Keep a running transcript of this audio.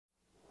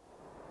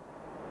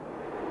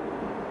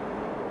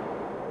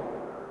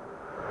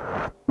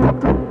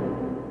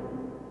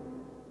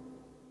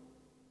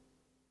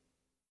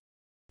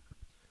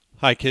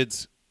Hi,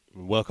 kids.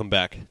 Welcome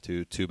back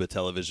to Tuba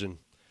Television,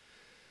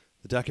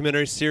 the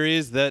documentary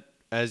series that,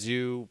 as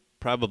you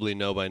probably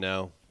know by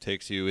now,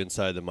 takes you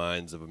inside the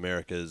minds of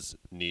America's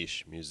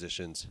niche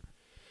musicians.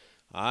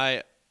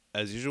 I,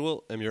 as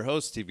usual, am your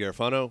host, Steve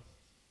Garofano,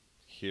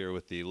 here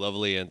with the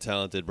lovely and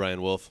talented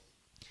Brian Wolff.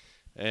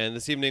 And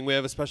this evening we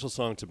have a special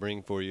song to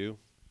bring for you,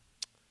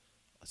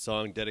 a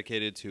song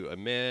dedicated to a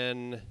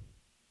man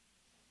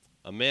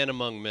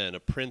among men, a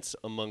prince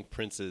among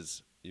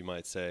princes, you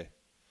might say.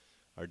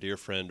 Our dear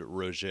friend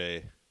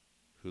Rogé,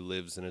 who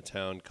lives in a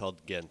town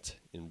called Gent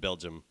in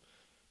Belgium.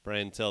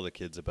 Brian, tell the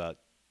kids about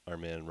our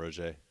man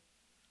Rogé.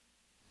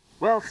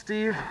 Well,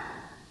 Steve,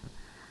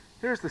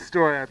 here's the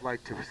story I'd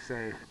like to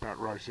say about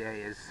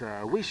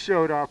Rogé. We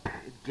showed up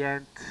in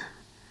Ghent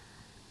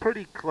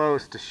pretty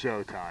close to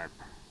showtime.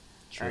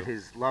 True. At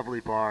his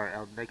lovely bar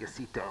El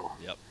Negocito.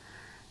 Yep.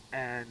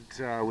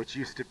 And which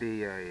used to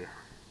be a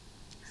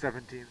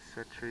 17th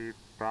century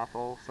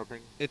brothel,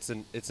 something. It's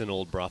an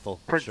old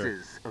brothel.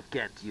 Princes of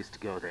Ghent used to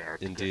go there.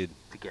 Indeed.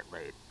 To get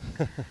laid.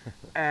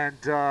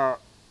 And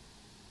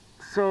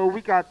so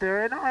we got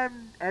there, and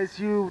I'm, as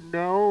you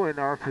know and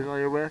are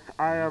familiar with,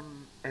 I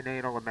am an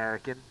anal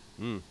American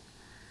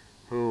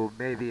who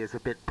maybe is a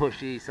bit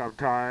pushy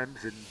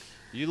sometimes, and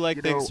you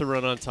like things to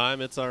run on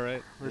time. It's all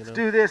right. Let's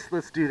do this.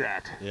 Let's do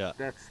that. Yeah.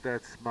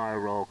 That's my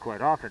role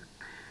quite often.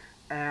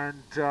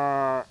 And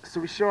so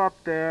we show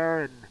up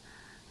there, and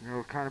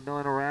we're kind of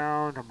milling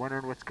around. I'm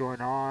wondering what's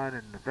going on,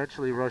 and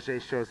eventually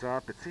Rogé shows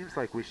up. It seems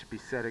like we should be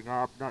setting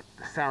up. The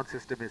sound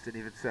system isn't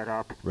even set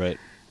up. Right.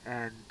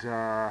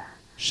 And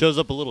shows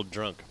up a little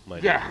drunk,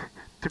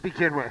 to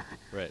begin with.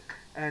 Right.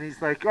 And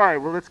he's like, "All right,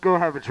 well, let's go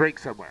have a drink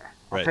somewhere.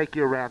 I'll take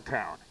you around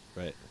town."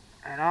 Right.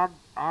 And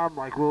I'm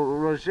like, "Well,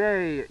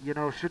 Rogé,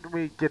 shouldn't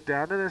we get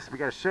down to this? We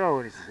got a show."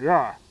 And he says,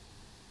 "Yeah,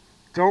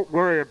 don't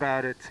worry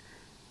about it.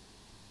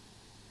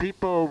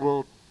 People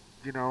will,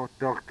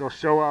 they'll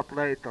show up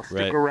late. They'll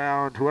stick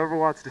around. Whoever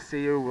wants to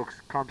see you will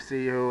come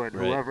see you, and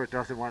whoever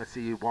doesn't want to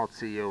see you won't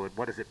see you. And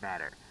what does it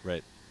matter?"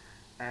 Right.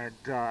 And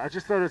I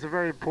just thought it was a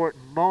very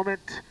important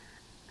moment.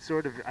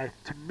 Sort of,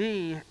 to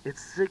me, it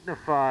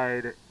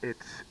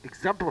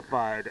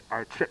exemplified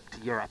our trip to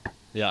Europe.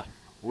 Yeah.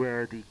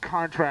 Where the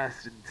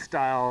contrast in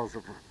styles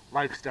of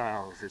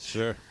lifestyles. It's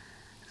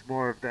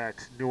more of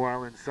that New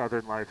Orleans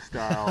Southern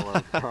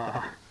lifestyle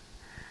of.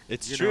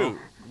 It's true.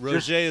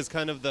 Rogé is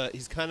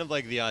he's kind of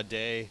like the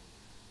Ade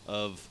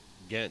of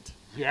Ghent.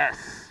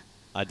 Yes.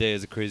 Ade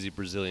is a crazy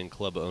Brazilian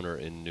club owner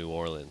in New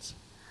Orleans.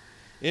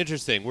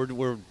 Interesting.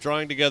 We're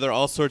drawing together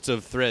all sorts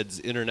of threads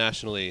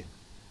internationally.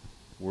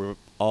 We're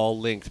all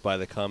linked by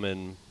the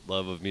common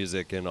love of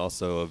music and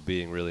also of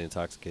being really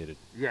intoxicated.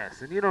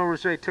 Yes, and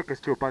Rogé took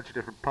us to a bunch of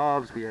different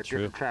pubs. We had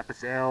different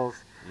Trappist ales,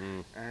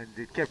 and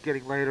it kept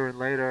getting later and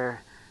later.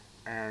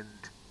 And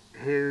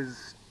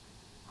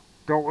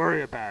don't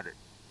worry about it.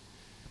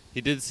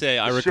 He did say,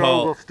 the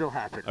show will still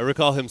happen. I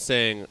recall him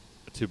saying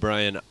to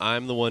Brian,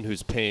 "I'm the one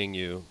who's paying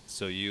you,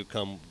 so you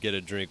come get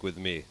a drink with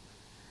me."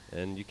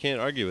 And you can't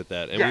argue with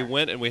that. And we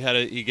went and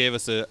he gave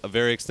us a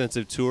very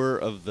extensive tour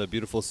of the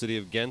beautiful city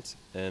of Ghent,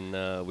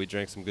 and we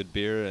drank some good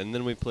beer, and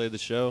then we played the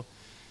show,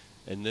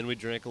 and then we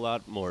drank a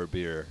lot more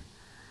beer.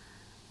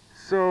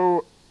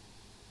 So,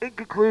 in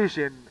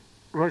conclusion,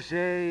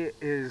 Rogé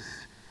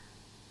is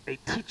a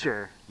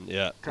teacher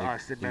to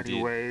us in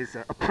many ways,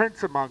 a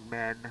prince among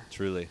men.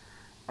 Truly.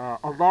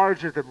 A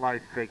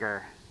larger-than-life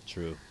figure.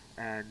 True.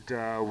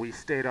 And we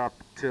stayed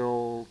up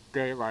till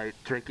daylight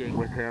drinking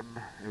with him.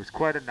 It was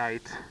quite a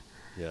night.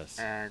 Yes.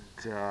 And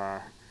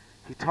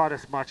he taught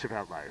us much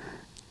about life.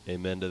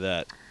 Amen to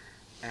that.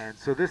 And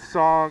so this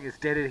song is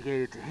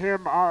dedicated to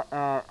him.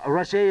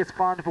 Rogé is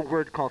fond of a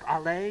word called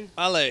aller.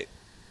 Aller.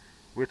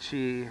 Which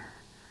he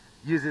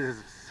uses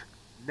as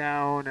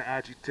noun,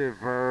 adjective,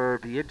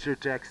 verb. He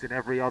interjects in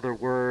every other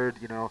word,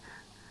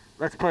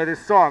 Let's play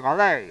this song.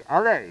 Aller.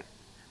 Aller.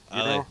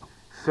 Aller.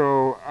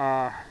 So,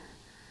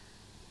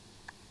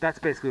 that's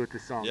basically what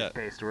this song is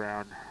based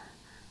around.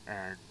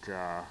 And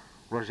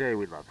Rogé,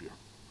 we love you.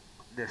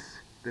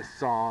 This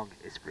song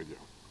is for you.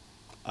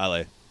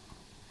 Ale.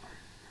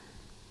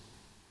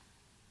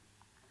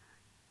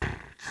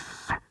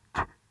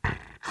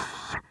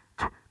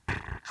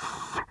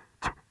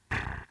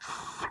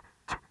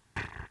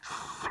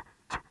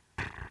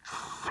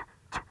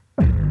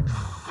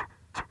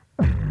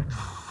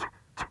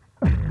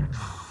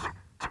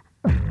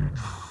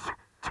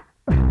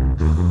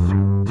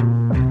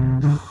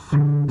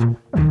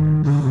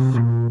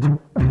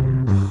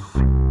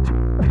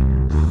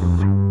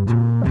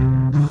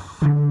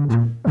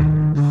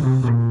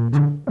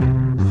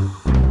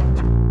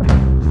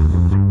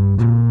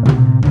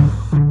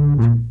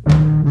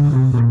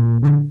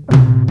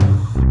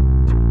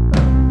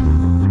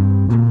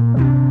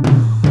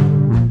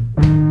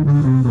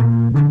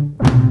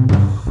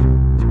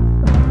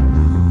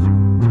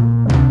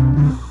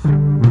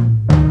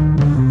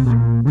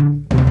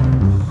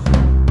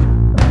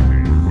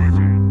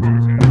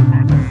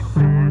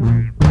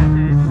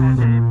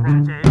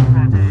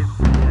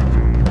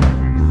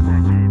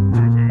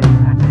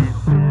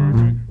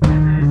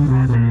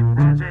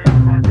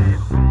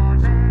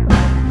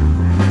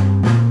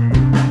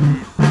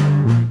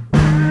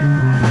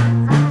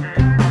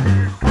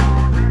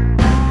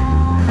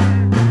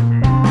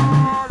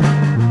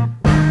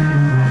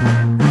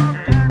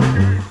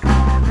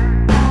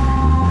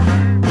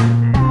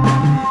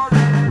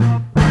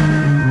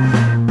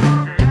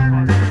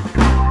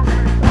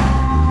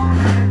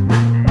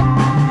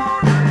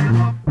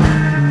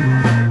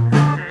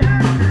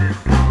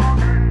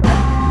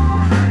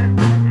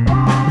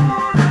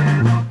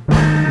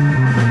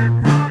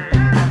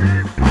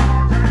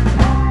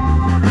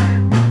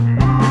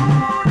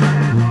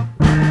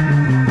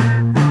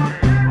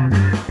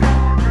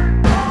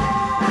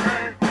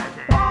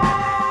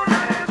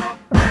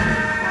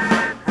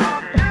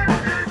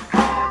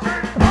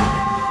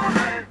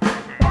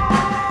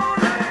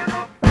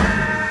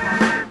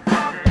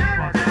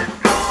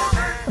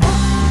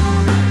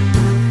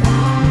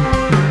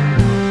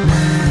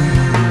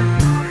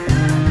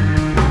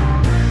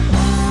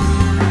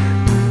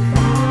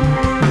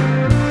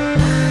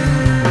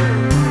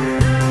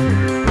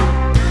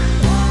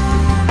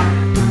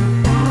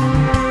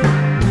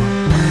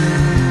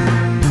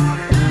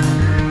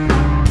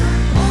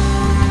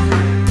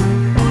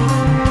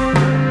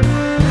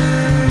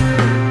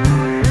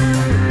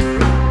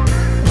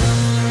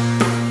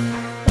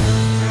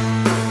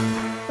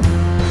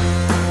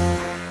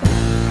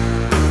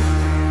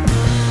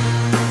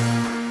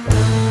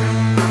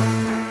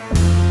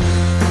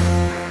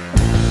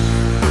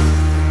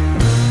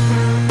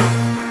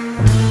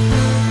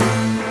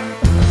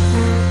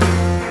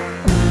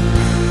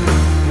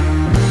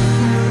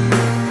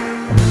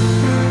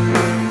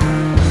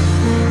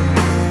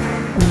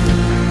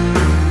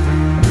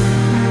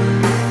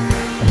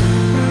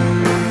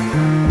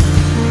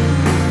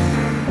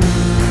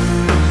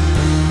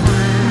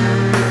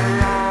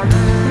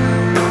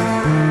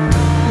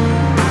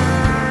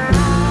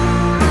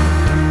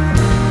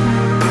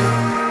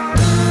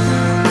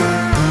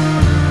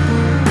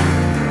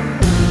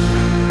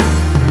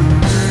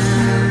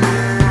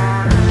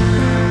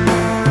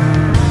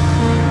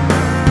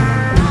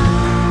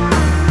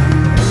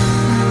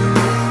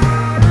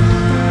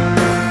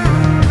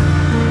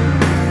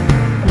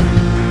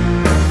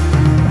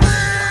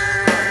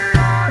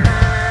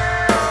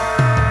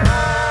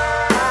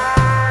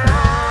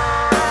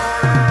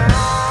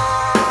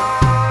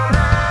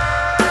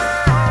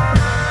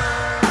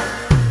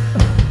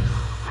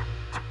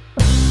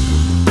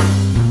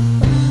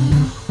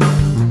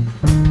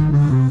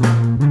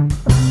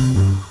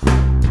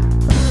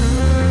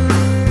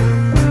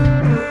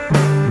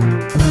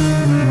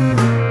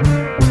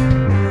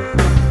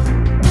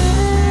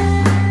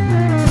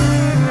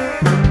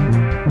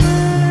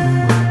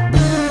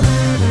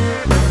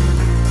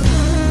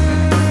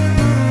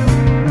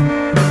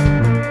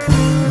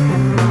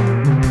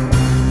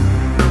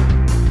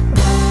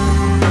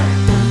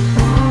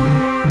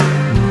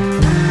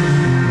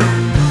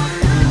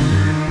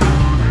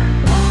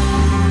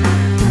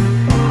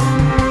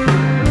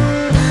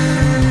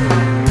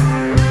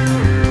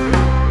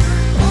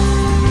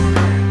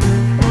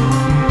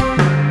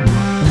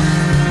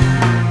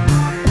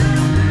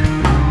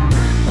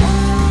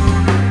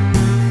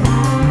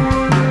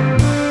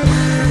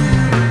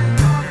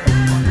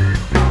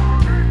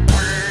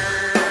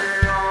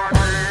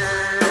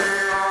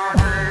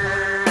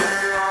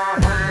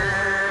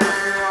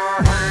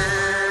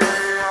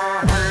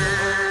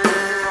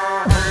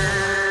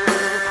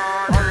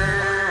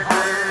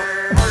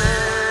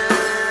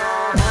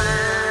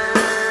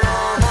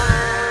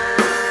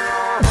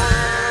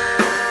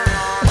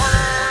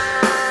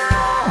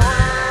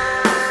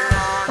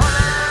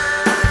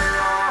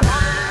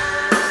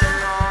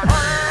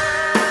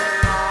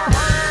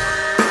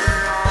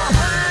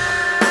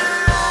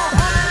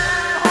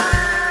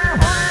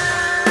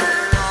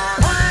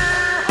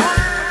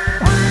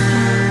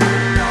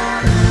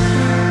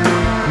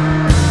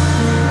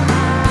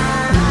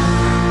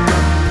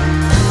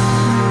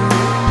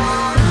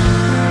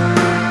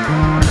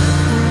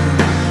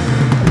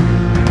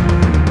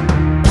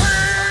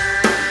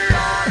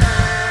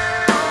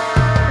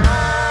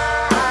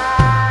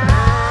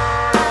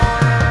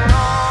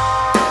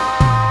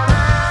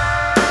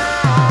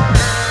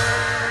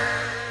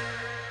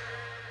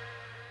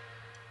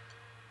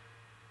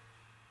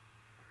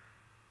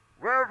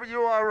 wherever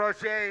you are,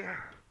 Rogé.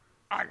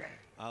 Ale.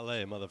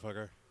 Ale,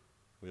 motherfucker.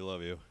 We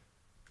love you.